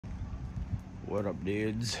What up,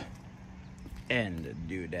 dudes and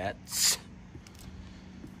dudettes?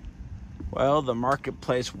 Well, the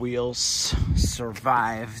marketplace wheels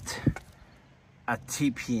survived a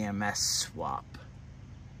TPMS swap.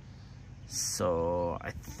 So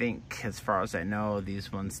I think, as far as I know,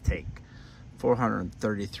 these ones take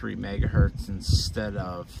 433 megahertz instead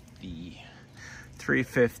of the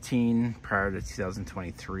 315 prior to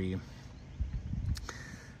 2023.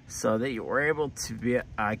 So that you were able to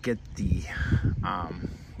get the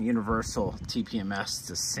universal TPMS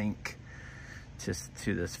to sync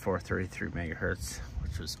to this 433 megahertz,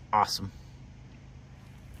 which was awesome.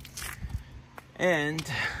 And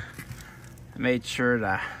I made sure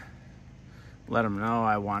to let them know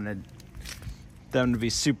I wanted them to be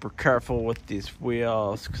super careful with these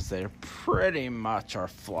wheels because they pretty much are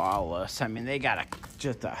flawless. I mean, they got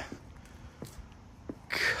just a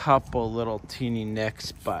couple little teeny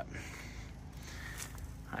nicks, but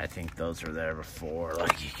I think those are there before.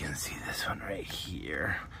 Like, you can see this one right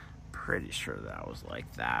here. Pretty sure that was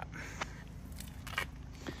like that.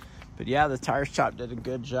 But yeah, the tire shop did a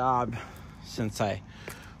good job. Since I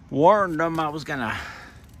warned them I was gonna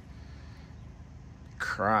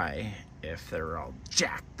cry if they were all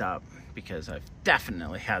jacked up, because I've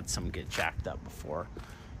definitely had some get jacked up before,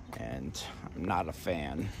 and I'm not a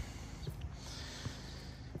fan.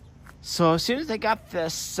 So as soon as they got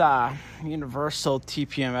this universal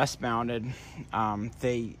TPMS mounted,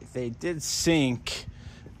 they did sync,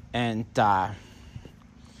 and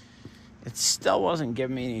it still wasn't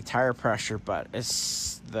giving me any tire pressure, but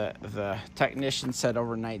it's the technician said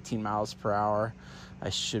over 19 miles per hour I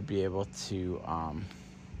should be able to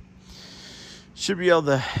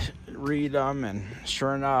read them, and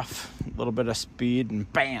sure enough, a little bit of speed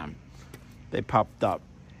and bam, they popped up.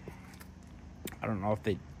 I don't know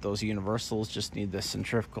if those universals just need the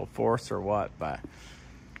centrifugal force or what, but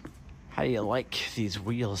how do you like these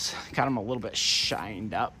wheels? Got them a little bit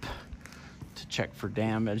shined up to check for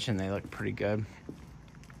damage, and they look pretty good.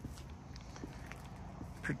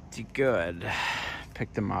 Pretty good.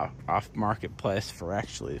 Picked them up off marketplace for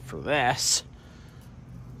this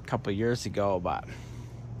a couple years ago, but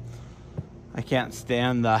I can't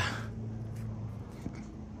stand the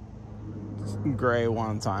gray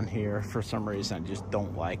ones on here for some reason. I just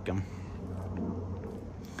don't like them.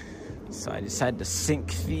 So I decided to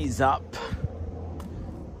sync these up,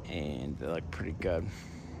 and they look pretty good.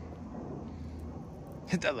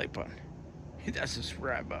 Hit that like button. Hit that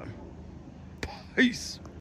subscribe button. Peace.